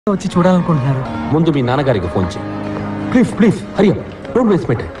వచ్చి చూడాలనుకుంటున్నారు. ముందు మీ నాన్నగారికి ఫోన్ చేయి please please. Hari up, don't waste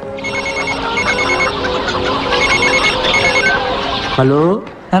my time. Hello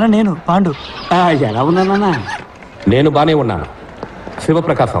నాన్న, నేను పాండు. ఎలా ఉన్నానన్నా? నేను బానే ఉన్నాను.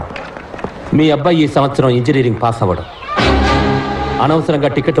 శివప్రకాశం, మీ అబ్బాయి ఈ సంవత్సరం ఇంజనీరింగ్ పాస్ అవ్వడం,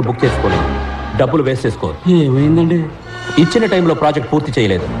 అనవసరంగా టికెట్లు బుక్ చేసుకొని డబ్బులు వేస్ట్ చేసుకోరు. ఏమైందండి? ఇచ్చిన టైంలో ప్రాజెక్ట్ పూర్తి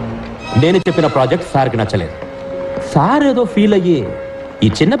చేయలేదు. నేను చెప్పిన ప్రాజెక్ట్ సార్కి నచ్చలేదు. సార్ ఏదో ఫీల్ అయ్యి ఈ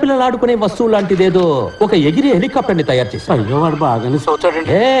చిన్నపిల్లలు ఆడుకునే వస్తువు లాంటిదేదో ఒక ఎగిరి హెలికాప్టర్ని తయారు చేశారు. అయ్యో, వాడు బాగానే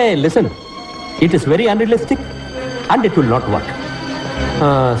చదువుతాడండి. ఏ listen, it is very unrealistic and it will not work.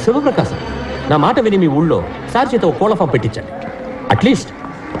 Sivaprakasam, నా మాట విని మీ ఊళ్ళో సార్ చేత ఒక కోళ్ళ ఫామ్ పెట్టించండి. అట్లీస్ట్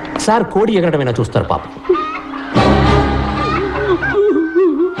సార్ కోడి ఎగరడమైనా చూస్తారు పాప.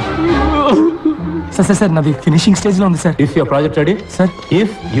 సార్ నాది ఫినిషింగ్ స్టేజ్ లో ఉంది sir. If your project ready sir.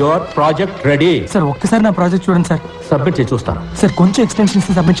 If your project ready sir, ఒక్కసారి నా ప్రాజెక్ట్ చూడండి సార్. సబ్మిట్ చేసి చూస్తాను. సార్, కొంచెం ఎక్స్టెన్షన్స్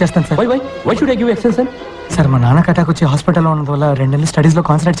సబ్మిట్ చేస్తాను sir. Why should I give extension? Sir, మా నాన్న అటాక్ వచ్చి హాస్పిటల్లో ఉన్నందు వల్ల 2 నెలలు స్టడీస్ లో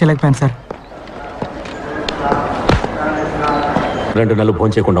కాన్సన్ట్రేట్ చేయలేకపోయాను సార్. 2 నెలలు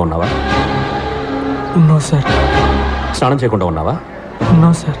భోజనం చేయకుండా ఉన్నావా? No sir. స్నానం చేయకుండా ఉన్నావా?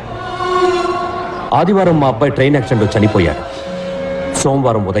 No sir. ఆదివారం మా అబ్బాయి ట్రైన్ యాక్సిడెంట్లో చనిపోయాడు.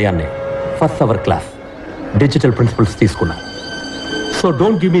 సోమవారం ఉదయాన్నే first hour class digital principles తీసుకున్నా. So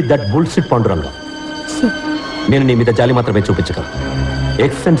don't give me that bullshit Pandurangam. నేను నీ మీద జాలి మాత్రమే చూపించగలను.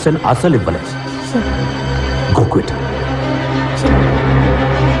 ఎక్స్టెన్షన్ అసలు ఇవ్వలేదు. Go quit.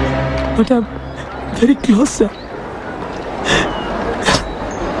 But I am very close sir.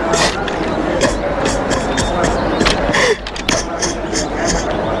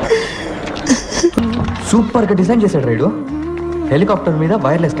 Super గా డిజైన్ చేశాడు రైడు. హెలికాప్టర్ మీద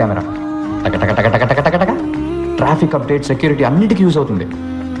వైర్లెస్ కెమెరా, టక ట్రాఫిక్ అప్డేట్, సెక్యూరిటీ అన్నిటికీ యూజ్ అవుతుంది.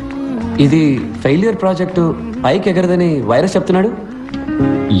 ఇది ఫెయిలియర్ ప్రాజెక్టు, పైకి ఎగరదని వైరస్ చెప్తున్నాడు.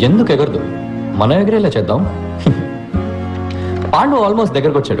 ఎందుకు ఎగరదు, మనం ఎగరేలా చేద్దాం. పాండు ఆల్మోస్ట్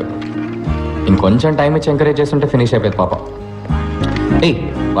దగ్గరకు వచ్చాడు. ఇంకొంచెం టైం ఇచ్చి ఎంకరేజ్ చేస్తుంటే ఫినిష్ అయిపోయింది పాప. ఏయ్,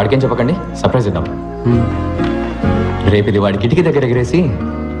 వాడికేం చెప్పకండి, సర్ప్రైజ్ ఇద్దాం. రేపు ఇది వాడి కిటికీ దగ్గర ఎగరేసి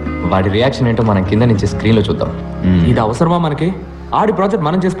వాడి రియాక్షన్ ఏంటో మనం కింద నుంచి స్క్రీన్లో చూద్దాం. ఇది అవసరమా మనకి? ఆడి ప్రాజెక్ట్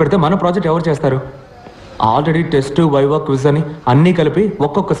మనం చేసి పెడితే మన ప్రాజెక్ట్ ఎవరు చేస్తారు? ఆల్రెడీ టెస్ట్, వైవా, క్విజ్ అని అన్నీ కలిపి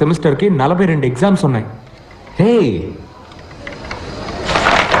ఒక్కొక్క సెమిస్టర్కి 42 ఎగ్జామ్స్ ఉన్నాయి. హే,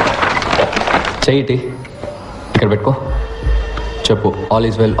 చెయ్యి ఇక్కడ పెట్టుకో, చెప్పు. All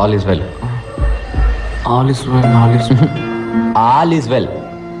is well, all is well. All is well, all is all is well,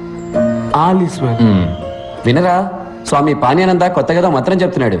 all is well. వినరా, స్వామి పానీయానంద కొత్తగా మంత్రం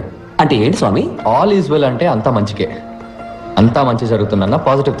చెప్తున్నాడు. అంటే ఏంటి స్వామి? ఆల్ ఈజ్ వెల్ అంటే అంతా మంచికే, అంతా మంచి జరుగుతుందన్న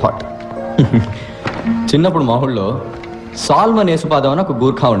పాజిటివ్ థాట్. చిన్నప్పుడు మా ఊళ్ళో సాల్మన్ యేసుపాదం అని ఒక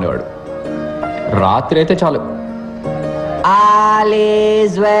గూర్ఖా ఉండేవాడు. రాత్రి అయితే చాలు ఆల్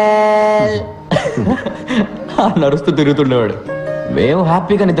ఈజ్ వెల్ నడుస్తూ తిరుగుతుండేవాడు. మేము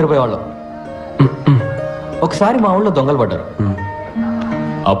హ్యాపీగా నిద్రపోయేవాళ్ళం. ఒకసారి మా ఊళ్ళో దొంగలు పడ్డారు.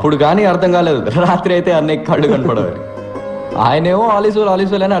 అప్పుడు కానీ అర్థం కాలేదు, రాత్రి అయితే అన్నయ్య కళ్ళు కనపడేవారు. ఆయనేమో ఆలీసులు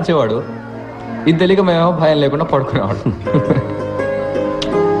ఆలీసులు అని అరిచేవాడు. ఇది తెలియక మేమేమో భయం లేకుండా పడుకునేవాడు.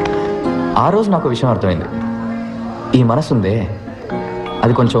 ఆ రోజు నాకు విషయం అర్థమైంది. ఈ మనసు ఉందే,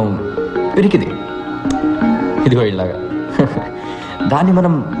 అది కొంచెం పిరికిది, ఇదిగో ఇలాగా. దాన్ని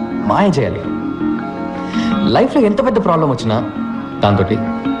మనం మాయ చేయాలి. లైఫ్లో ఎంత పెద్ద ప్రాబ్లం వచ్చినా దాంతో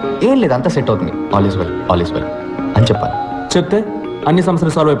ఏం లేదు, అంతా సెట్ అవుతుంది, all is well, all is well అని చెప్పాలి. చెప్తే అన్ని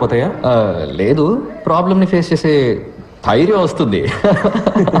సమస్యలు సాల్వ్ అయిపోతాయా? లేదు, ప్రాబ్లమ్ని ఫేస్ చేసే ధైర్యం వస్తుంది.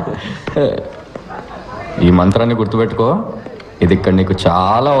 ఈ మంత్రాన్ని గుర్తుపెట్టుకో, ఇది ఇక్కడ నీకు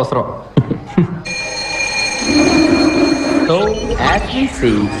చాలా అవసరం. So, as we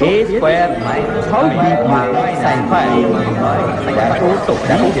see, a square minus how b sin phi square root of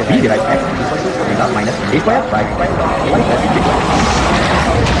that is b divided by x equal to omega minus a square by 1 plus b.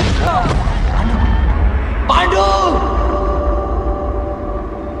 Pandu,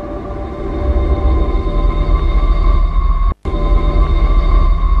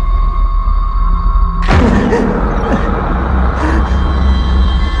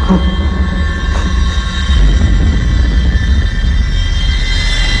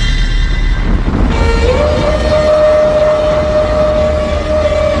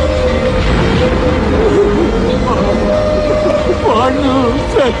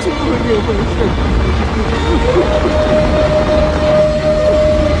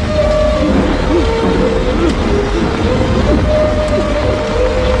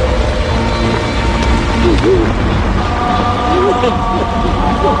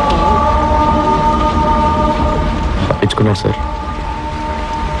 పట్టించుకున్నాడు sir.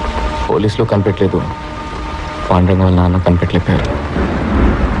 పోలీసులో కనిపెట్టలేదు, Panduranga వాళ్ళ నాన్న కనిపెట్టలేకపోయారు.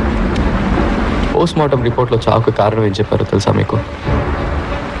 పోస్ట్ మార్టం రిపోర్ట్లో చావుకు కారణం ఏం చెప్పారో తెలుసా మీకు?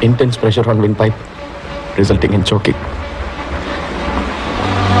 Intense pressure on wind pipe resulting in choking.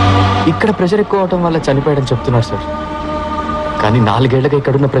 ఇక్కడ ప్రెషర్ ఎక్కువ అవటం వల్ల చనిపోయాడని చెప్తున్నారు సార్. కానీ 4 ఏళ్లుగా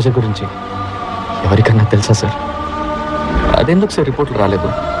ఇక్కడున్న ప్రెషర్ గురించి ఎవరికన్నా తెలుసా సార్? అదెందుకు సార్ రిపోర్ట్లు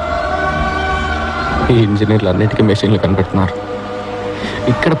రాలేదు? ఈ ఇంజనీర్లు అన్నిటికీ మెషిన్లు కనిపెడుతున్నారు.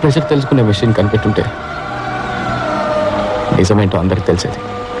 ఇక్కడ ప్రెషర్ తెలుసుకునే మెషిన్ కనిపెట్టుంటే నిజమేంటో అందరికి తెలిసేది.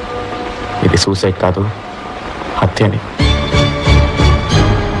 ఇది సూసైడ్ కాదు, హత్యని.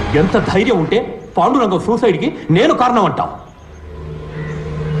 ఎంత ధైర్యం ఉంటే పాండురంగం సూసైడ్కి నేను కారణం అంటావు?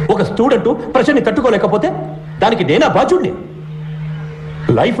 ఒక స్టూడెంట్ ప్రెషర్ని తట్టుకోలేకపోతే దానికి నేనా బాధ్యుడిని?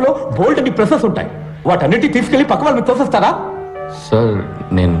 లైఫ్లో బోల్డ్ అని ప్రెషర్స్ ఉంటాయి, వాటన్నిటి తీసుకెళ్లి పక్క వాళ్ళని తోసేస్తారా? సార్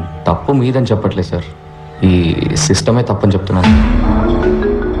నేను తప్పు మీదని చెప్పట్లేదు సార్, ఈ సిస్టమే తప్పని చెప్తున్నాను.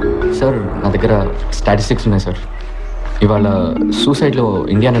 సార్ నా దగ్గర స్టాటిస్టిక్స్ ఉన్నాయి సార్. ఇవాళ సూసైడ్లో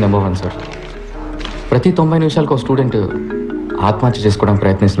ఇండియానే నెంబర్ 1 సార్. ప్రతి 90 నిమిషాలకు ఒక స్టూడెంట్ ఆత్మహత్య చేసుకోవడానికి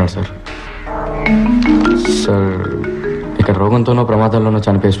ప్రయత్నిస్తున్నాడు సార్. సార్ ఇక్కడ రోగంతోనో ప్రమాదాల్లోనో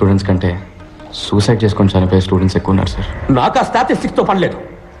చనిపోయే స్టూడెంట్స్ కంటే సూసైడ్ చేసుకొని చనిపోయే స్టూడెంట్స్ ఎక్కువ ఉన్నారు సార్. నాకు ఆ స్టాటిస్టిక్స్తో పనిలేదు.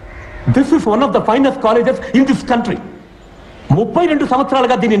 This is one of the finest colleges in this country. 32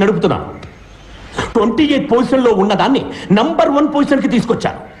 సంవత్సరాలుగా దీన్ని నడుపుతున్నాను. 28 పొజిషన్లో ఉన్నదాన్ని నంబర్ 1 పొజిషన్కి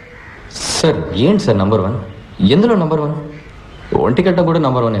తీసుకొచ్చాను. సార్ ఏంటి సార్ నంబర్ 1? ఎందులో నంబర్ 1? ఒంటిగడ్డ కూడా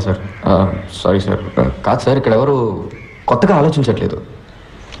నంబర్ 1 సార్. సారీ సార్, కాదు సార్, ఇక్కడ ఎవరు కొత్తగా ఆలోచించట్లేదు.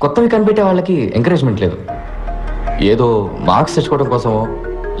 కొత్తవి కనిపెట్టే వాళ్ళకి ఎంకరేజ్మెంట్ లేదు. ఏదో మార్క్స్ తెచ్చుకోవడం కోసమో,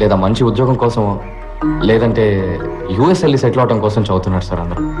 లేదా మంచి ఉద్యోగం కోసమో, లేదంటే యూఎస్ వెళ్ళి సెటిల్ అవడం కోసం చదువుతున్నారు సార్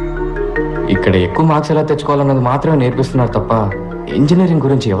అందరూ. ఇక్కడ ఎక్కువ మార్క్స్ ఎలా తెచ్చుకోవాలన్నది మాత్రమే నేర్పిస్తున్నారు తప్ప ఇంజనీరింగ్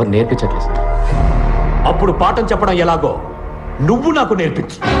గురించి ఎవరు నేర్పించట్లేదు సార్. అప్పుడు పాఠం చెప్పడం ఎలాగో నువ్వు నాకు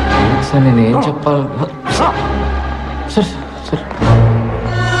నేర్పించు. సార్ నేను ఏం చెప్పాలి sir? Sir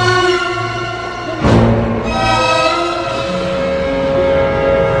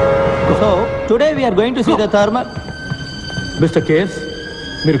So today we are going to see the thermal. Mister KS,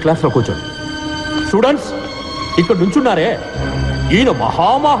 మీరు క్లాస్లో కూర్చోండి. స్టూడెంట్స్ ఇక్కడ నుంచున్నారే, ఈయన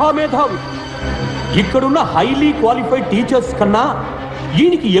మహామహామేధావి. ఇక్కడున్న హైలీ క్వాలిఫైడ్ టీచర్స్ కన్నా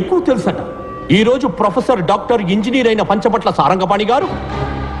ఈయనకి ఎక్కువ తెలుసట. ఈరోజు ప్రొఫెసర్, డాక్టర్, ఇంజనీర్ అయిన పంచపట్ల సారంగపాణి గారు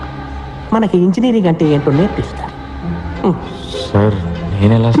మనకి ఇంజనీరింగ్ అంటే ఏంటో నేర్పిస్తారు. సార్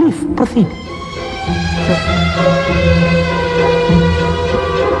నేనెలా? Please proceed.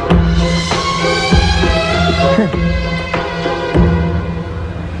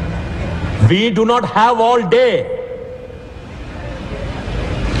 We do not have all day.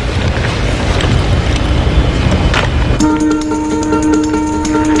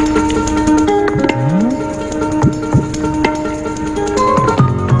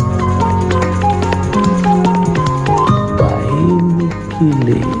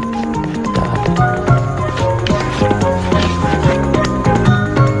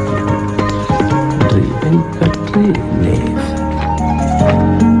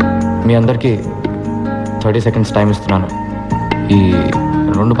 మీ అందరికీ 30 సెకండ్స్ టైం ఇస్తున్నాను. ఈ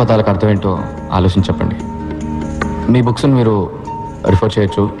 2 పదాలకు అర్థం ఏంటో ఆలోచించి చెప్పండి. మీ బుక్స్ని మీరు రిఫర్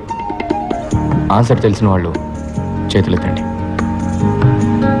చేయొచ్చు. ఆన్సర్ తెలిసిన వాళ్ళు చేతులెత్తండి.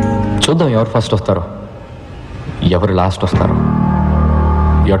 చూద్దాం ఎవరు ఫస్ట్ వస్తారో, ఎవరు లాస్ట్ వస్తారో.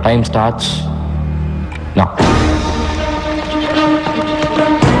 Your time starts now.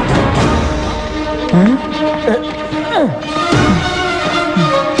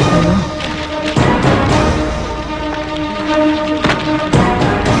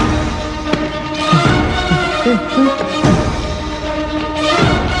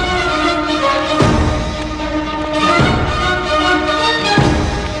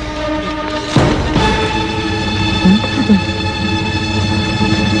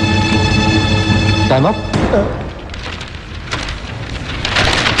 Time up.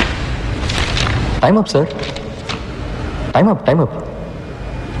 Time up, sir. Time up, time up.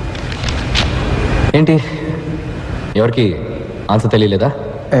 ఏంటి ఎవరికి ఆన్సర్ తెలియలేదా?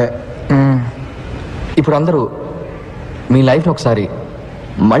 ఇప్పుడు అందరూ మీ లైఫ్ని ఒకసారి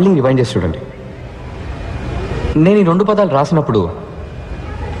మళ్ళీ రివైండ్ చేసి చూడండి. నేను ఈ 2 పదాలు రాసినప్పుడు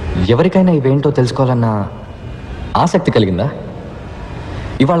ఎవరికైనా ఇవేంటో తెలుసుకోవాలన్న ఆసక్తి కలిగిందా?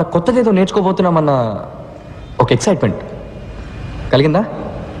 ఇవాళ కొత్తదేదో నేర్చుకోబోతున్నామన్న ఒక ఎక్సైట్మెంట్ కలిగిందా?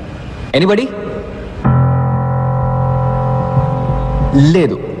 ఎనీబడి?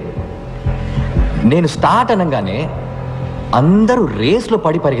 లేదు. నేను స్టార్ట్ అనగానే అందరూ రేస్లో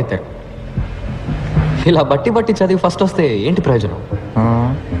పడి పరిగెత్తారు. ఇలా బట్టి చదివి ఫస్ట్ వస్తే ఏంటి ప్రయోజనం?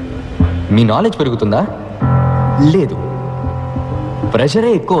 మీ నాలెడ్జ్ పెరుగుతుందా? లేదు,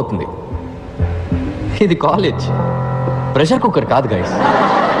 ప్రెషరే ఎక్కువ అవుతుంది. ఇది కాలేజ్, ప్రెషర్ కుక్కర్ కాదు గైస్.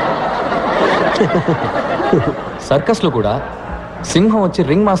 సర్కస్లో కూడా సింహం వచ్చి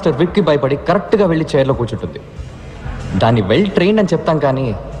రింగ్ మాస్టర్ విక్కి భయపడి కరెక్ట్గా వెళ్ళి చైర్లో కూర్చుంటుంది. దాన్ని వెల్ ట్రైన్డ్ అని చెప్తాం కానీ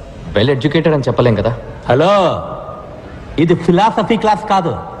వెల్ ఎడ్యుకేటెడ్ అని చెప్పలేం కదా. హలో, ఇది ఫిలాసఫీ క్లాస్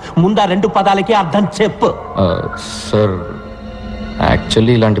కాదు. ముందా 2 పదాలకి అర్థం చెప్పు. సార్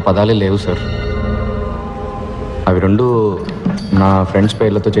యాక్చువల్లీ ఇలాంటి పదాలే లేవు సార్. అవి 2 నా ఫ్రెండ్స్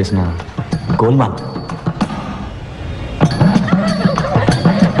పేర్లతో చేసిన గోల్మాల్.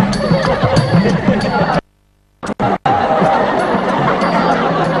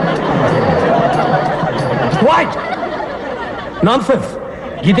 What nonsense!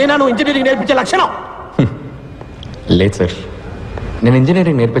 ఇదేనా నువ్వు ఇంజనీరింగ్ నేర్పించే లక్షణం? లేదు సార్, నేను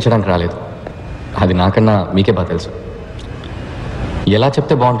ఇంజనీరింగ్ నేర్పించడానికి రాలేదు. అది నాకన్నా మీకే బాగా తెలుసు. ఎలా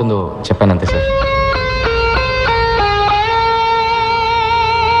చెప్తే బాగుంటుందో చెప్పానంతే సార్.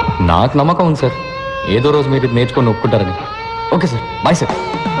 నాకు నమ్మకం ఉంది సార్, ఏదో రోజు మీరు ఇది నేర్చుకొని ఒప్పుకుంటారని. Okay sir, bye sir.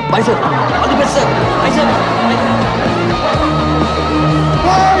 Bye sir. All the best sir. Bye sir.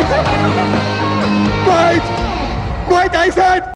 Wait! Wait, I said!